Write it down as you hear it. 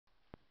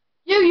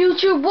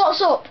YouTube,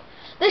 what's up?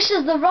 This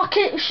is the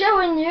Rocket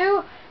showing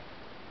you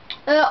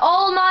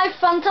all my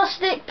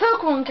fantastic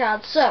Pokemon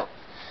cards. So,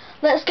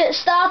 let's get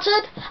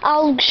started.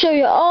 I'll show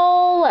you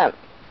all them.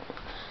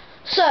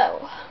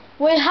 So,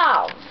 we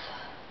have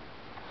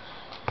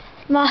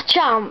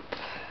Machamp,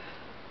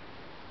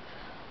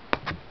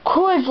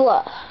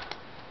 Quiveler,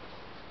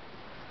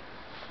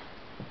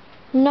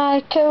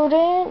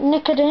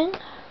 Nicodin,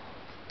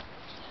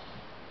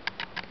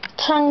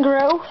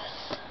 Tangrowth,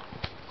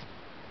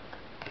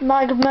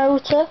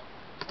 Magmota,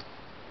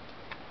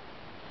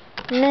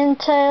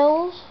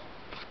 Ninetales,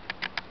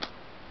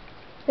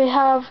 we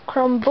have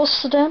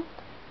Crumbusden,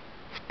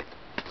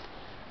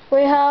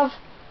 we have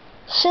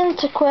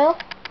Cyndaquil,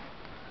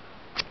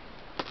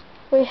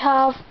 we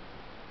have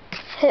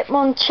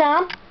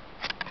Hitmonchan,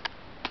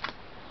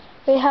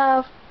 we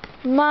have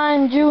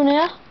Mime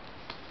Jr.,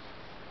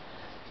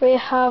 we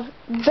have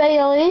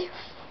Bayleaf,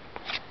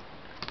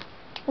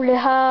 we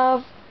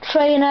have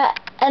Trainer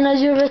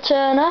Energy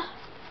Returner,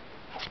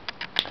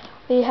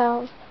 we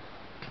have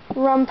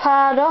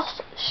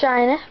Rampardos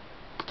Shiny,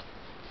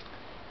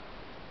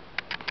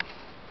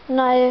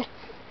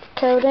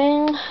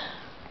 Nicodin,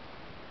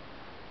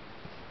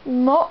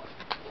 Muck,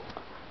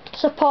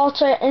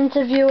 Supporter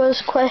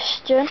Interviewer's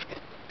Question,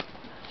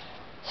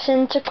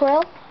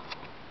 Cyndaquil,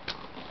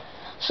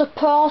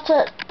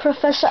 Supporter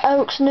Professor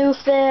Oak's New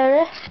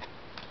Theory,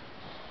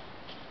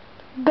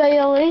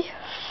 Bayleaf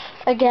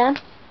again,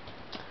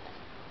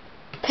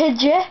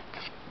 Pidgey,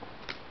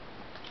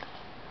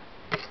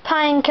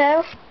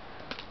 Pineco,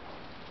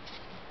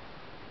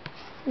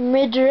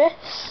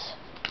 Midris,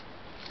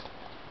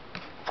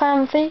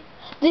 Panthy.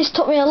 These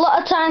took me a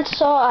lot of time to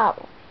sort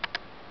out.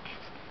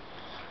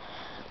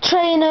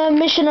 Trainer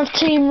Mission of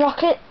Team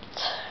Rocket,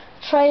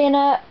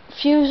 Trainer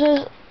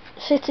Fuses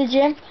City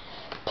Gym.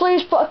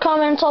 Please put a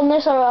comment on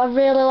this, I'd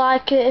really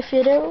like it if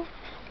you do.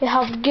 We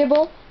have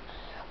Gibble,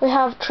 we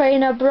have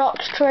Trainer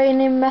Brock's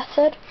training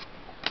method.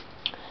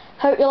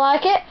 Hope you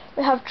like it.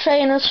 We have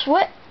Trainer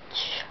Switch,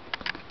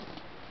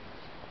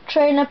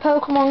 Trainer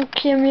Pokemon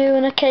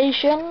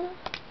Communication,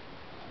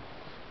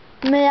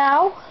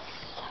 Meowth,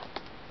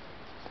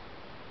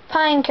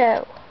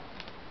 Pineco,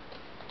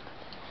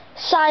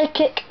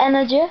 Psychic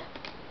Energy,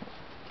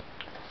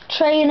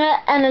 Trainer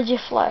Energy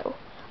Flow.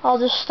 I'll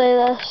just stay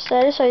there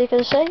steady so you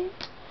can see.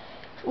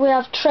 We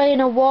have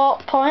Trainer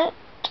Warp Point,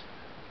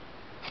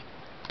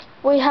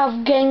 we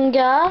have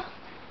Gengar,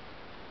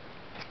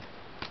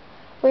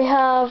 we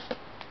have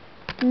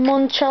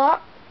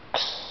Munchlax,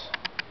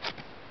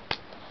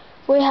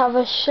 we have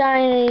a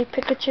shiny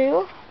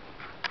Pikachu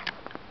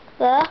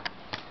there,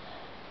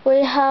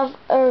 we have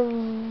a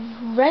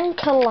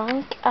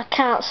Renkalank, I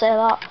can't say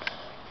that.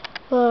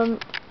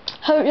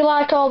 Hope you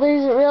like all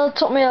these, it really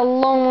took me a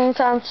long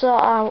time to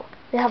sort out.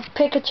 We have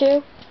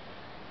Pikachu,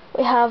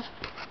 we have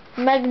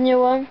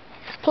Magnuon.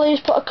 Please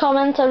put a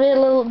comment, I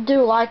really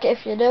do like it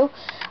if you do.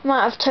 I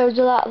might have told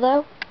you that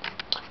though.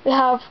 We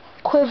have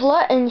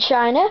Quiveler in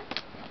Shiny,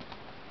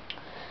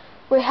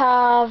 we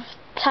have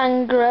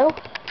Tangrowth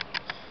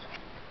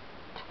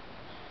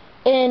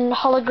in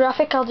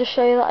holographic, I'll just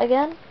show you that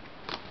again.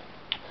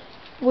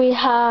 We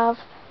have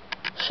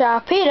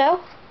Sharpedo.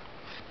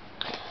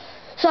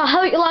 So I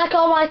hope you like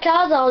all my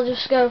cards. I'll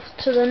just go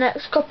to the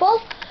next couple.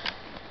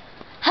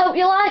 Hope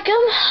you like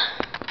them.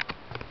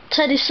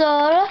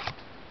 Teddisaur,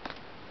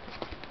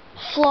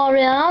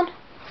 Florian,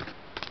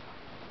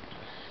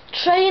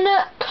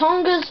 Trainer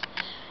Conga's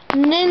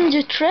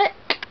Ninja Trick.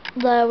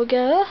 There we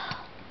go.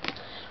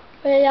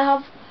 We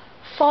have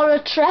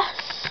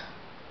Fortress.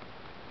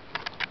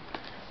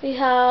 We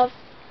have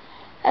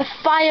a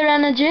Fire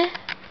Energy.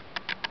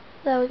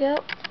 There we go.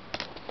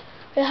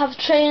 We have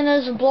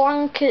Trainers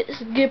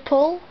Blankets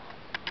Gipple.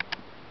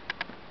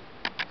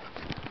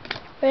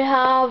 We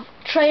have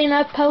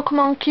Trainer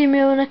Pokemon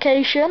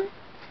Communication.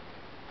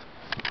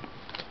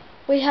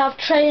 We have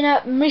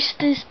Trainer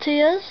Misty's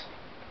Tears.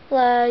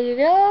 There you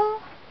go.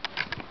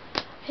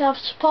 We have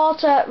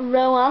Supporter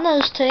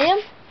Roanna's team.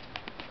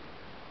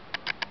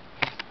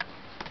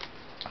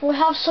 We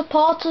have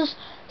Supporters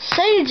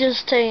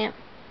Sage's team.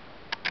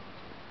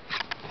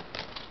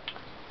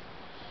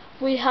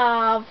 We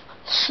have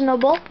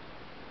Snubble,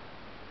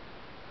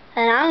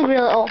 an angry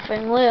little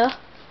thing there.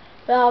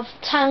 We have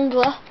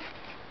Tangler,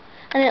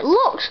 and it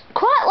looks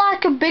quite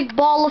like a big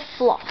ball of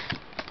fluff.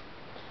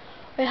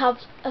 We have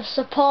a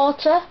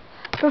Supporter,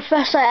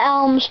 Professor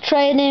Elm's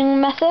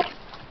training method.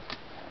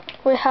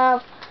 We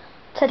have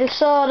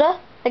Teddisaur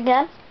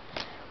again.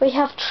 We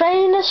have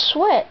Trainer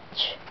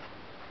Switch.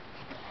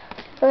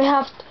 We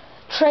have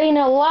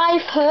Trainer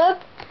Life Herb.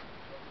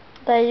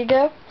 There you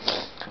go.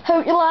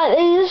 Hope you like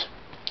these.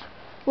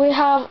 We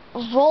have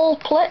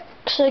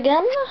Vulpix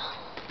again.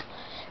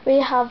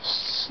 We have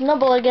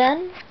Snubble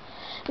again.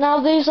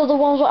 Now these are the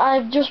ones that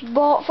I've just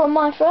bought from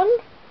my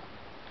friend.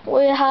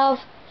 We have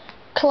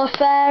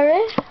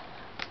Clefairy.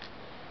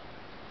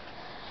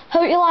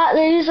 Hope you like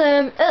these.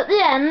 At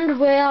the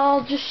end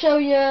I'll just show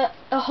you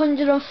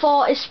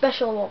 140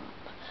 special ones.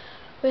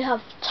 We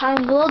have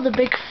Tangler, the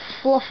big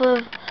fluff of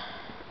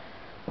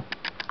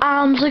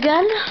arms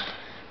again.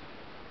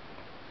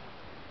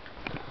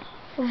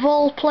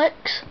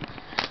 Vulpix.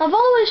 I've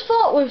always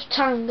thought with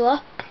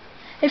Tangler,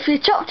 if you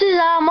chopped his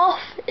arm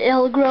off,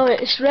 he'll grow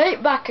it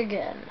straight back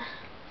again.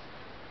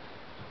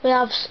 We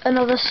have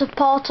another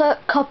supporter,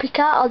 Copycat.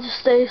 I'll just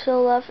stay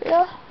still there for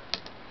you.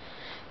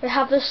 We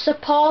have the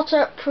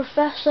supporter,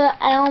 Professor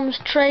Elm's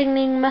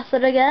training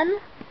method again.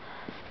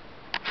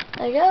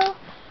 There you go.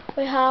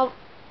 We have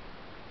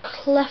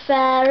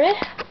Clefairy.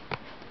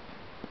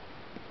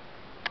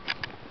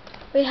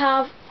 We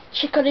have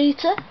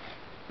Chikorita.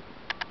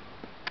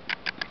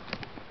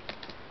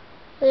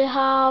 We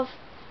have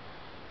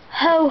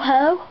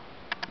Ho-Ho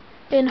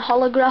in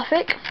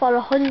holographic for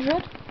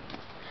 100.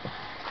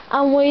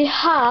 And we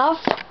have,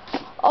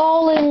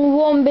 all in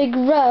one big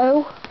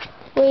row,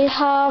 we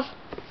have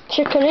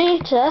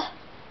Chikorita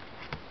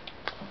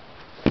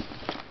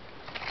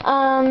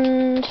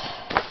and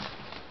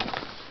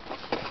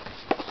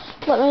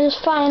let me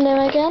just find him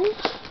again.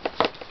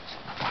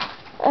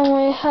 And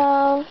we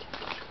have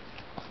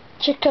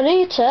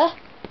Chikorita,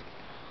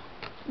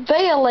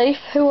 Bayleaf,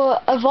 who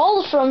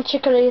evolved from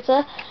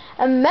Chikorita,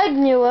 and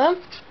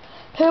Magnuum,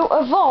 who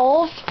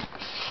evolved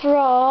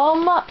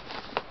from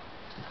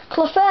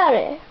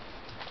Clefairy.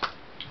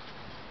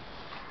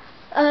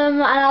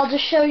 And I'll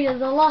just show you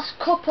the last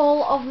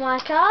couple of my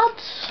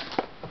cards.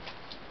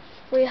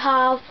 We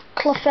have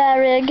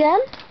Clefairy again.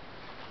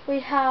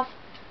 We have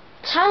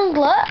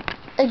Tangler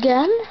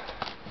again.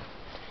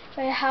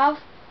 We have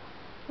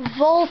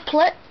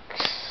Vulpix.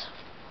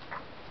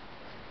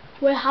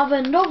 We have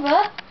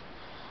another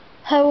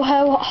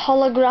Ho-Ho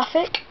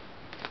holographic.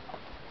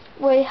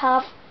 We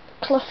have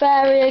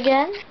Clefairy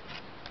again.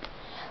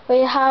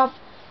 We have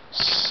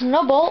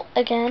Snubbull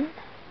again.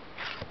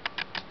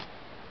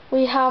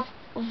 We have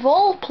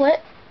Vulpix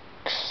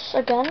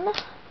again.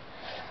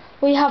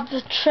 We have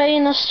the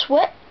trainer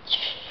switch.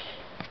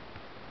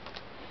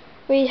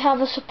 We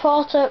have a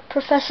supporter,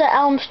 Professor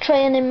Elm's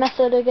training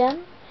method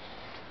again.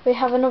 We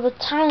have another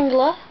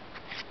Tangler.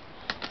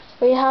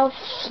 We have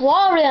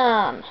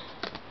Florian.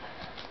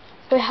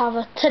 We have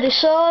a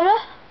Teddisaur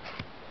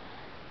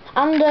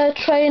and a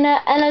trainer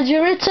energy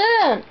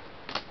return.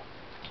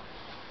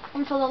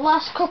 And for the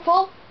last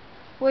couple,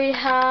 we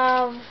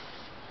have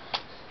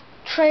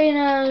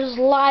Trainer's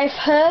Life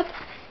Herb.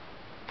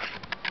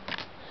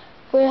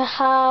 We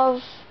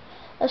have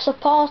a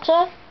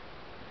supporter,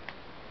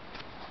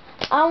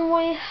 and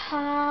we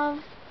have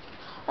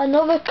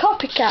another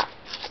Copycat.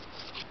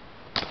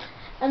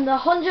 And the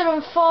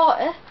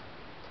 140,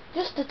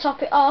 just to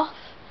top it off,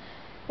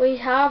 we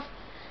have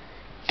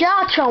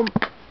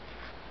Garchomp.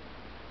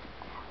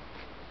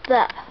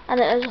 There, and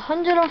it is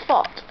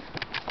 140.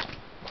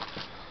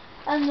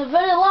 And the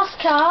very last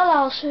card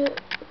I'll show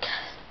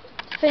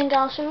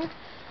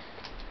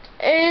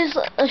is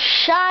a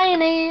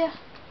shiny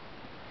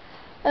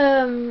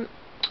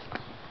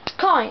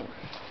coin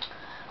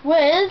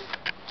with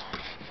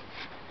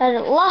a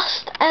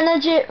last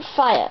energy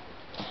fire.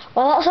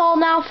 Well, that's all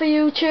now for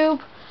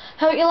YouTube.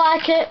 Hope you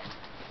like it.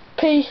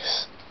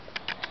 Peace.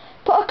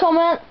 Put a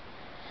comment.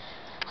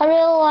 I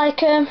really like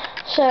them.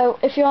 So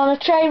if you want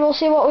to trade, we'll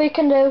see what we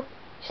can do.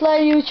 See you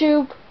later,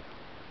 YouTube.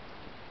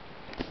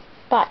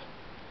 Bye.